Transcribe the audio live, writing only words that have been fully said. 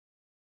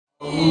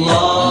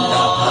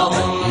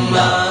اللهم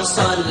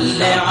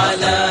صل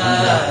على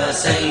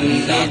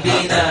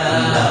سيدنا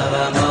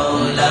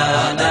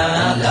ومولانا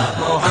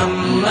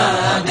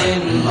محمد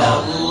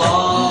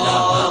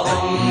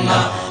اللهم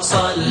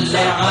صل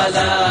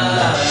على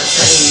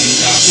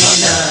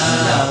سيدنا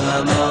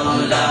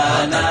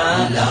ومولانا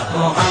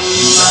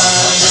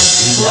محمد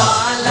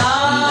وعلى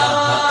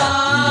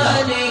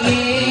آله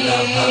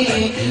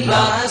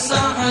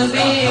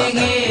وصحبه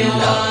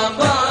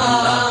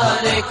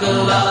وبارك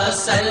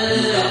وسلم.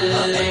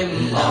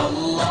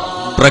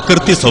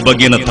 ಪ್ರಕೃತಿ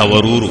ಸೊಬಗಿನ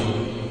ತವರೂರು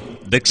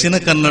ದಕ್ಷಿಣ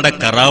ಕನ್ನಡ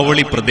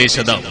ಕರಾವಳಿ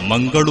ಪ್ರದೇಶದ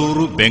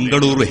ಮಂಗಳೂರು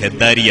ಬೆಂಗಳೂರು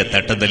ಹೆದ್ದಾರಿಯ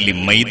ತಟದಲ್ಲಿ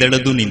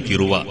ಮೈದಳೆದು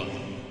ನಿಂತಿರುವ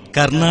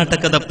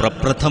ಕರ್ನಾಟಕದ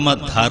ಪ್ರಪ್ರಥಮ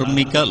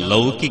ಧಾರ್ಮಿಕ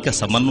ಲೌಕಿಕ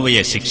ಸಮನ್ವಯ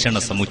ಶಿಕ್ಷಣ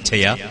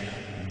ಸಮುಚ್ಚಯ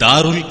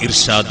ದಾರುಲ್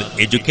ಇರ್ಷಾದ್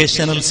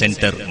ಎಜುಕೇಷನಲ್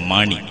ಸೆಂಟರ್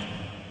ಮಾಣಿ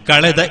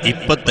ಕಳೆದ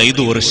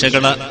 25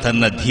 ವರ್ಷಗಳ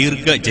ತನ್ನ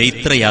ದೀರ್ಘ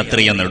ಜೈತ್ರ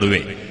ಯಾತ್ರೆಯ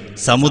ನಡುವೆ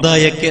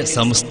ಸಮುದಾಯಕ್ಕೆ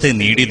ಸಂಸ್ಥೆ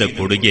ನೀಡಿದ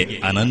ಕೊಡುಗೆ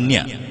ಅನನ್ಯ.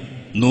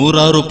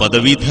 100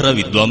 ಪದವೀಧರ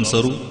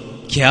ವಿದ್ವಾಂಸರು,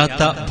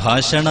 ಖ್ಯಾತ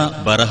ಭಾಷಣ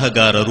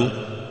ಬರಹಗಾರರು,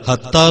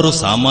 10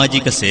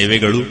 ಸಾಮಾಜಿಕ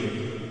ಸೇವೆಗಳು,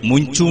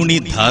 ಮುಂಚೂಣಿ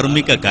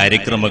ಧಾರ್ಮಿಕ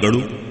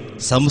ಕಾರ್ಯಕ್ರಮಗಳು,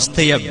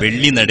 ಸಂಸ್ಥೆಯ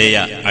ಬೆಳ್ಳಿ ನಡೆಯ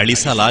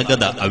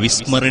ಅಳಿಸಲಾಗದ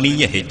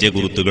ಅವಿಸ್ಮರಣೀಯ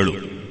ಹೆಜ್ಜೆಗುರುತುಗಳು.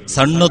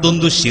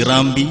 ಸಣ್ಣದೊಂದು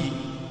ಶಿರಾಂಬಿ,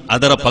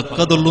 ಅದರ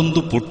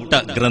ಪಕ್ಕದಲ್ಲೊಂದು ಪುಟ್ಟ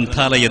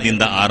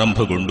ಗ್ರಂಥಾಲಯದಿಂದ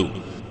ಆರಂಭಗೊಂಡು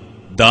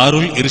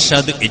ದಾರುಲ್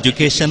ಇರ್ಷಾದ್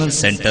ಎಜುಕೇಷನಲ್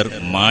ಸೆಂಟರ್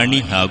ಮಾಣಿ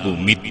ಹಾಗೂ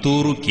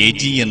ಮಿತ್ತೂರು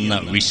ಕೆಜಿಎನ್ನ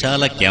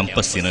ವಿಶಾಲ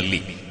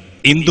ಕ್ಯಾಂಪಸ್ಸಿನಲ್ಲಿ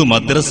ಇಂದು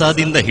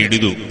ಮದ್ರಸಾದಿಂದ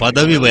ಹಿಡಿದು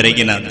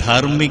ಪದವಿವರೆಗಿನ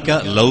ಧಾರ್ಮಿಕ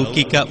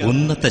ಲೌಕಿಕ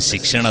ಉನ್ನತ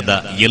ಶಿಕ್ಷಣದ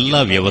ಎಲ್ಲ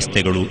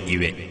ವ್ಯವಸ್ಥೆಗಳು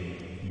ಇವೆ.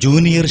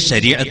 ಜೂನಿಯರ್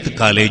ಶರಿಯತ್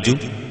ಕಾಲೇಜು,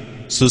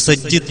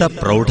 ಸುಸಜ್ಜಿತ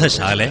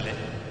ಪ್ರೌಢಶಾಲೆ,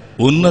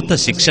 ಉನ್ನತ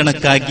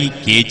ಶಿಕ್ಷಣಕ್ಕಾಗಿ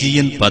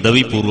ಕೆಜಿಎನ್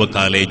ಪದವಿ ಪೂರ್ವ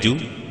ಕಾಲೇಜು,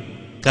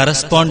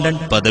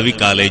 ಕರೆಸ್ಪಾಂಡೆಂಟ್ ಪದವಿ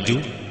ಕಾಲೇಜು,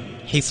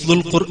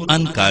 ಹಿಫ್ಜುಲ್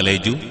ಕುರ್ಆನ್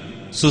ಕಾಲೇಜು,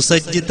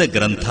 ಸುಸಜ್ಜಿತ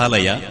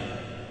ಗ್ರಂಥಾಲಯ,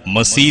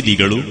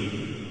 ಮಸೀದಿಗಳು,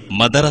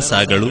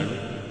 ಮದರಸಾಗಳು,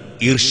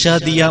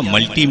 ಇರ್ಷಾದಿಯಾ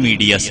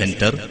ಮಲ್ಟಿಮೀಡಿಯಾ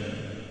ಸೆಂಟರ್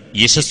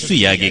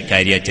ಯಶಸ್ವಿಯಾಗಿ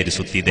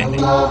ಕಾರ್ಯಾಚರಿಸುತ್ತಿದೆ.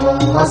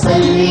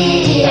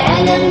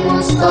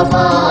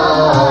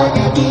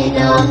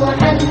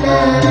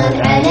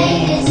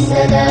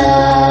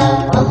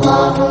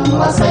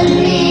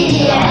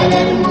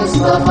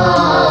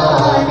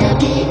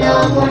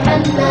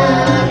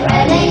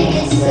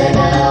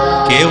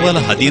 ಕೇವಲ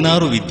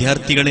 16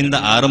 ವಿದ್ಯಾರ್ಥಿಗಳಿಂದ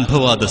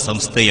ಆರಂಭವಾದ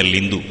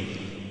ಸಂಸ್ಥೆಯಲ್ಲಿಂದು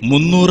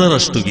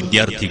 300ರಷ್ಟು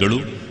ವಿದ್ಯಾರ್ಥಿಗಳು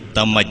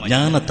ತಮ್ಮ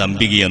ಜ್ಞಾನ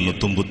ತಂಬಿಗೆಯನ್ನು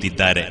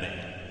ತುಂಬುತ್ತಿದ್ದಾರೆ.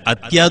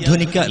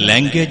 ಅತ್ಯಾಧುನಿಕ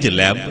ಲ್ಯಾಂಗ್ವೇಜ್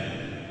ಲ್ಯಾಬ್,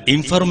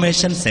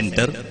 ಇನ್ಫಾರ್ಮೇಷನ್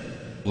ಸೆಂಟರ್,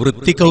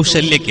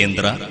 ವೃತ್ತಿಕೌಶಲ್ಯ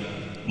ಕೇಂದ್ರ,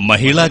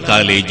 ಮಹಿಳಾ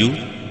ಕಾಲೇಜು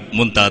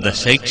ಮುಂತಾದ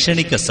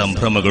ಶೈಕ್ಷಣಿಕ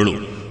ಸಂಭ್ರಮಗಳು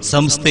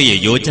ಸಂಸ್ಥೆಯ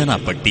ಯೋಜನಾ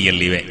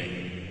ಪಟ್ಟಿಯಲ್ಲಿವೆ.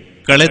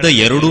 ಕಳೆದ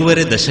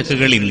 2.5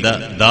 ದಶಕಗಳಿಂದ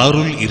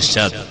ದಾರುಲ್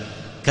ಇರ್ಷಾದ್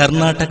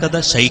ಕರ್ನಾಟಕದ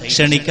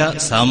ಶೈಕ್ಷಣಿಕ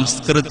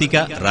ಸಾಂಸ್ಕೃತಿಕ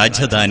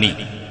ರಾಜಧಾನಿ,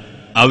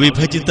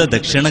 ಅವಿಭಜಿತ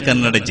ದಕ್ಷಿಣ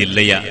ಕನ್ನಡ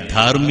ಜಿಲ್ಲೆಯ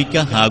ಧಾರ್ಮಿಕ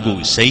ಹಾಗೂ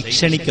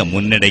ಶೈಕ್ಷಣಿಕ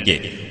ಮುನ್ನಡೆಗೆ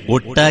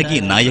ಒಟ್ಟಾಗಿ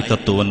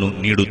ನಾಯಕತ್ವವನ್ನು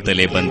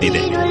ನೀಡುತ್ತಲೇ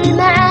ಬಂದಿದೆ.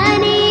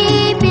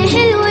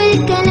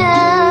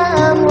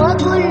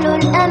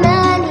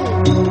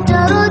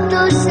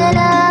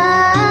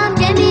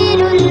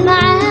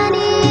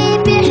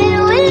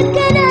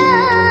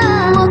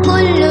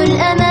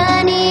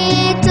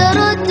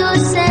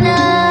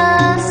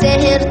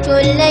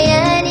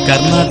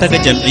 ಕರ್ನಾಟಕ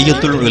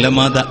ಜಮ್ಇಯ್ಯತುಲ್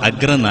ಉಲಮಾದ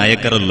ಅಗ್ರ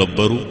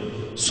ನಾಯಕರಲ್ಲೊಬ್ಬರು,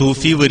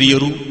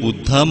 ಸೂಫಿವರಿಯರು,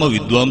 ಉದ್ದಾಮ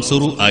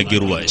ವಿದ್ವಾಂಸರೂ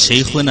ಆಗಿರುವ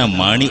ಶೈಖುನಾ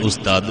ಮಾಣಿ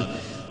ಉಸ್ತಾದ್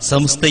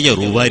ಸಂಸ್ಥೆಯ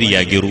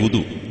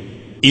ರೂವಾರಿಯಾಗಿರುವುದು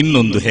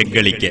ಇನ್ನೊಂದು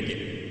ಹೆಗ್ಗಳಿಕೆ.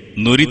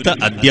 ನುರಿತ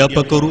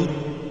ಅಧ್ಯಾಪಕರು,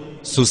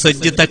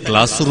 ಸುಸಜ್ಜಿತ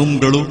ಕ್ಲಾಸ್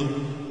ರೂಂಗಳು,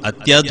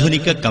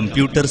 ಅತ್ಯಾಧುನಿಕ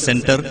ಕಂಪ್ಯೂಟರ್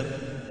ಸೆಂಟರ್,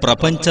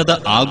 ಪ್ರಪಂಚದ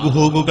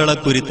ಆಗುಹೋಗುಗಳ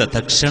ಕುರಿತ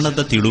ತಕ್ಷಣದ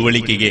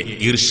ತಿಳುವಳಿಕೆಗೆ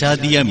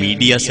ಇರ್ಷಾದಿಯಾ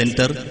ಮೀಡಿಯಾ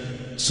ಸೆಂಟರ್,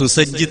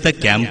 ಸುಸಜ್ಜಿತ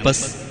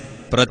ಕ್ಯಾಂಪಸ್,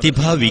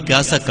 ಪ್ರತಿಭಾ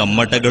ವಿಕಾಸ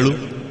ಕಮ್ಮಟಗಳು,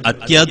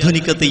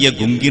 ಅತ್ಯಾಧುನಿಕತೆಯ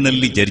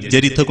ಗುಂಗಿನಲ್ಲಿ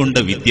ಜರ್ಜರಿತಗೊಂಡ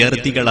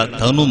ವಿದ್ಯಾರ್ಥಿಗಳ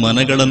ತನು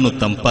ಮನಗಳನ್ನು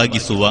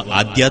ತಂಪಾಗಿಸುವ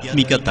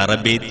ಆಧ್ಯಾತ್ಮಿಕ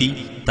ತರಬೇತಿ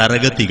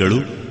ತರಗತಿಗಳು,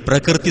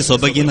 ಪ್ರಕೃತಿ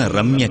ಸೊಬಗಿನ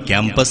ರಮ್ಯ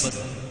ಕ್ಯಾಂಪಸ್,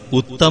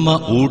 ಉತ್ತಮ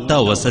ಊಟ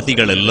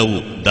ವಸತಿಗಳೆಲ್ಲವೂ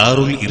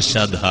ದಾರುಲ್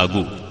ಇರ್ಷಾದ್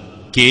ಹಾಗೂ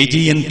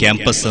ಕೆಜಿಎನ್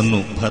ಕ್ಯಾಂಪಸ್ ಅನ್ನು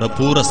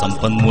ಭರಪೂರ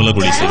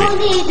ಸಂಪನ್ಮೂಲಗೊಳಿಸಿವೆ.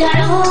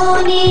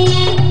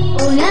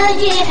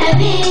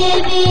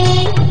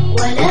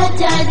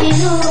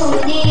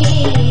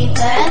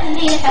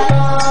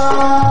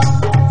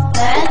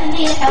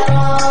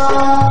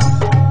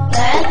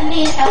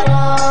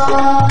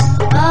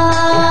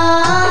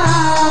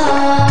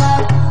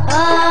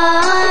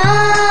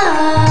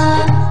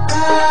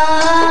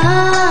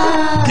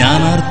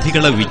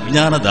 ಜ್ಞಾನಾರ್ಥಿಗಳ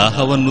ವಿಜ್ಞಾನ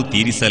ದಾಹವನ್ನು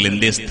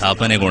ತೀರಿಸಲೆಂದೇ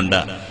ಸ್ಥಾಪನೆಗೊಂಡ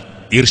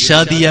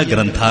ಇರ್ಷಾದಿಯಾ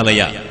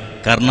ಗ್ರಂಥಾಲಯ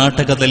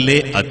ಕರ್ನಾಟಕದಲ್ಲೇ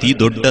ಅತಿ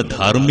ದೊಡ್ಡ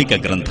ಧಾರ್ಮಿಕ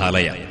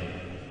ಗ್ರಂಥಾಲಯ.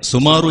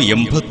 ಸುಮಾರು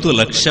 80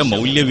 ಲಕ್ಷ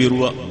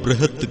ಮೌಲ್ಯವಿರುವ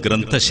ಬೃಹತ್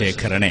ಗ್ರಂಥ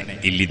ಶೇಖರಣೆ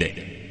ಇಲ್ಲಿದೆ.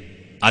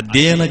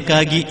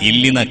 ಅಧ್ಯಯನಕ್ಕಾಗಿ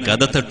ಇಲ್ಲಿನ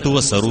ಕದ ತಟ್ಟುವ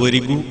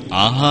ಸರ್ವರಿಗೂ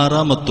ಆಹಾರ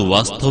ಮತ್ತು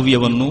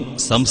ವಾಸ್ತವ್ಯವನ್ನು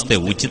ಸಂಸ್ಥೆ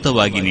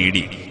ಉಚಿತವಾಗಿ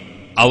ನೀಡಿ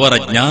ಅವರ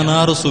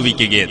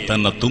ಜ್ಞಾನಾರಸುವಿಕೆಗೆ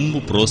ತನ್ನ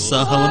ತುಂಬು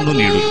ಪ್ರೋತ್ಸಾಹವನ್ನು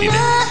ನೀಡುತ್ತಿದೆ.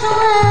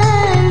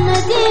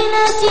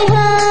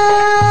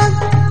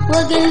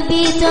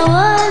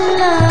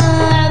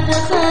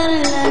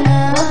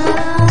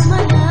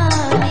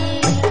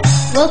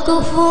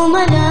 وكفوا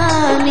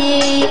منامي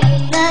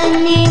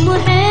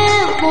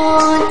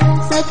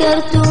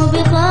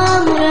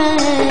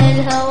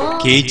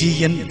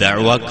KGN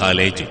ದಾಳ್ವಾ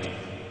ಕಾಲೇಜು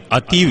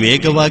ಅತಿ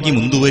ವೇಗವಾಗಿ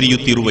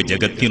ಮುಂದುವರಿಯುತ್ತಿರುವ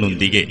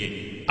ಜಗತ್ತಿನೊಂದಿಗೆ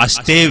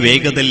ಅಷ್ಟೇ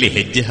ವೇಗದಲ್ಲಿ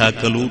ಹೆಜ್ಜೆ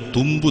ಹಾಕಲು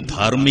ತುಂಬು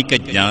ಧಾರ್ಮಿಕ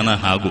ಜ್ಞಾನ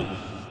ಹಾಗೂ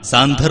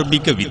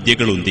ಸಾಂದರ್ಭಿಕ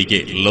ವಿದ್ಯೆಗಳೊಂದಿಗೆ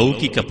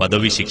ಲೌಕಿಕ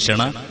ಪದವಿ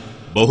ಶಿಕ್ಷಣ,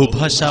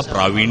 ಬಹುಭಾಷಾ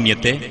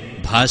ಪ್ರಾವೀಣ್ಯತೆ,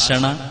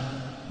 ಭಾಷಣ,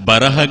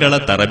 ಬರಹಗಳ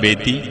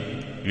ತರಬೇತಿ,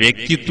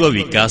 ವ್ಯಕ್ತಿತ್ವ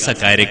ವಿಕಾಸ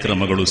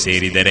ಕಾರ್ಯಕ್ರಮಗಳು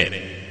ಸೇರಿದರೆ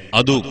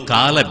ಅದು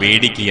ಕಾಲ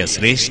ಬೇಡಿಕೆಯ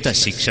ಶ್ರೇಷ್ಠ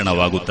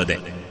ಶಿಕ್ಷಣವಾಗುತ್ತದೆ.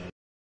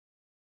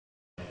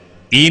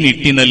 ಈ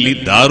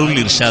ನಿಟ್ಟಿನಲ್ಲಿ ದಾರುಲ್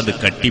ಇರ್ಷಾದ್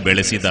ಕಟ್ಟಿ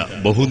ಬೆಳೆಸಿದ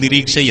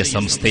ಬಹುನಿರೀಕ್ಷೆಯ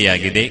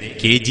ಸಂಸ್ಥೆಯಾಗಿದೆ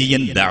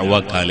KGN ದಾಳ್ವಾ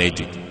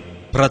ಕಾಲೇಜು.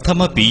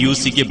 ಪ್ರಥಮ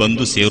PUCಗೆ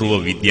ಬಂದು ಸೇರುವ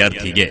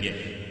ವಿದ್ಯಾರ್ಥಿಗೆ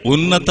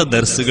ಉನ್ನತ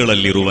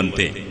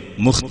ದರ್ಸುಗಳಲ್ಲಿರುವಂತೆ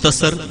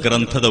ಮುಖ್ತಸರ್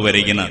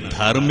ಗ್ರಂಥದವರೆಗಿನ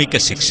ಧಾರ್ಮಿಕ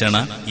ಶಿಕ್ಷಣ,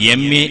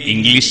 MA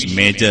ಇಂಗ್ಲಿಷ್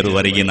ಮೇಜರ್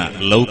ವರೆಗಿನ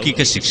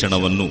ಲೌಕಿಕ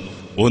ಶಿಕ್ಷಣವನ್ನು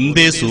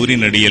ಒಂದೇ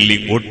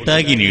ಸೂರಿನಡಿಯಲ್ಲಿ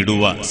ಒಟ್ಟಾಗಿ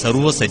ನೀಡುವ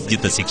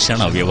ಸರ್ವಸಜ್ಜಿತ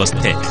ಶಿಕ್ಷಣ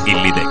ವ್ಯವಸ್ಥೆ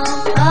ಇಲ್ಲಿದೆ.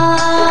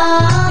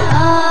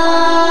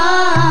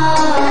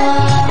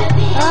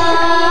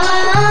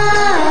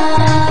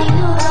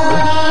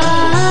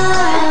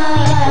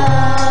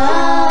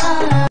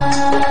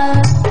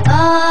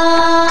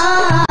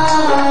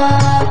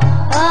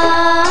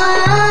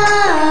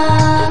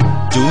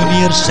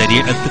 ಜೂನಿಯರ್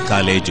ಶರೀಅತ್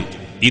ಕಾಲೇಜು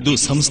ಇದು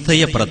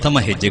ಸಂಸ್ಥೆಯ ಪ್ರಥಮ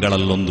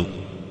ಹೆಜ್ಜೆಗಳಲ್ಲೊಂದು.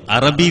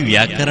 ಅರಬಿ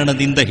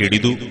ವ್ಯಾಕರಣದಿಂದ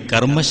ಹಿಡಿದು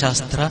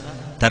ಕರ್ಮಶಾಸ್ತ್ರ,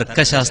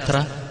 ತರ್ಕಶಾಸ್ತ್ರ,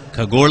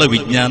 ಖಗೋಳ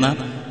ವಿಜ್ಞಾನ,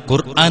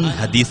 ಕುರ್ಆನ್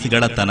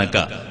ಹದೀಸ್ಗಳ ತನಕ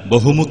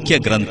ಬಹುಮುಖ್ಯ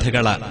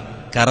ಗ್ರಂಥಗಳ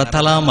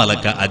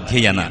ಕರತಲಾಮಲಕ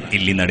ಅಧ್ಯಯನ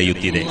ಇಲ್ಲಿ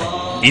ನಡೆಯುತ್ತಿದೆ.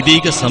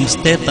 ಇದೀಗ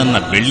ಸಂಸ್ಥೆ ತನ್ನ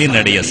ಬೆಳ್ಳಿ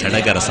ನಡೆಯ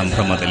ಸಡಗರ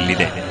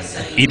ಸಂಭ್ರಮದಲ್ಲಿದೆ.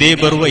 ಇದೇ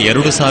ಬರುವ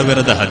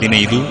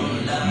 2015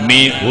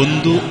 ಮೇ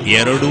 1,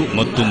 2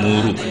 ಮತ್ತು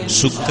 3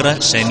 ಶುಕ್ರ,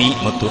 ಶನಿ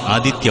ಮತ್ತು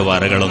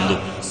ಆದಿತ್ಯವಾರಗಳಂದು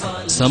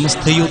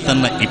ಸಂಸ್ಥೆಯು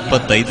ತನ್ನ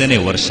 25ನೇ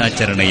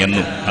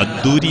ವರ್ಷಾಚರಣೆಯನ್ನು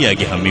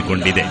ಅದ್ದೂರಿಯಾಗಿ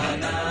ಹಮ್ಮಿಕೊಂಡಿದೆ.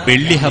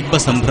 ಬೆಳ್ಳಿ ಹಬ್ಬ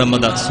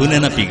ಸಂಭ್ರಮದ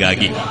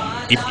ಸುನೆನಪಿಗಾಗಿ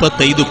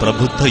 25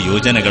 ಪ್ರಬುದ್ಧ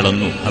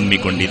ಯೋಜನೆಗಳನ್ನು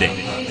ಹಮ್ಮಿಕೊಂಡಿದೆ.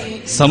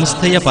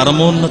 ಸಂಸ್ಥೆಯ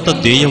ಪರಮೋನ್ನತ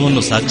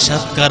ಧ್ಯೇಯವನ್ನು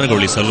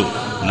ಸಾಕ್ಷಾತ್ಕಾರಗೊಳಿಸಲು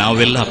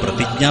ನಾವೆಲ್ಲ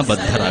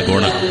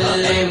ಪ್ರತಿಜ್ಞಾಬದ್ಧರಾಗೋಣ.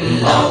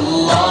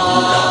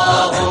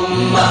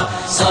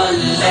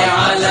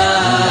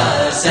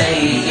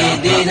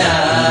 سيدنا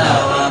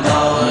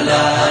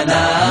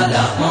ومولانا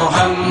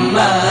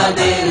محمد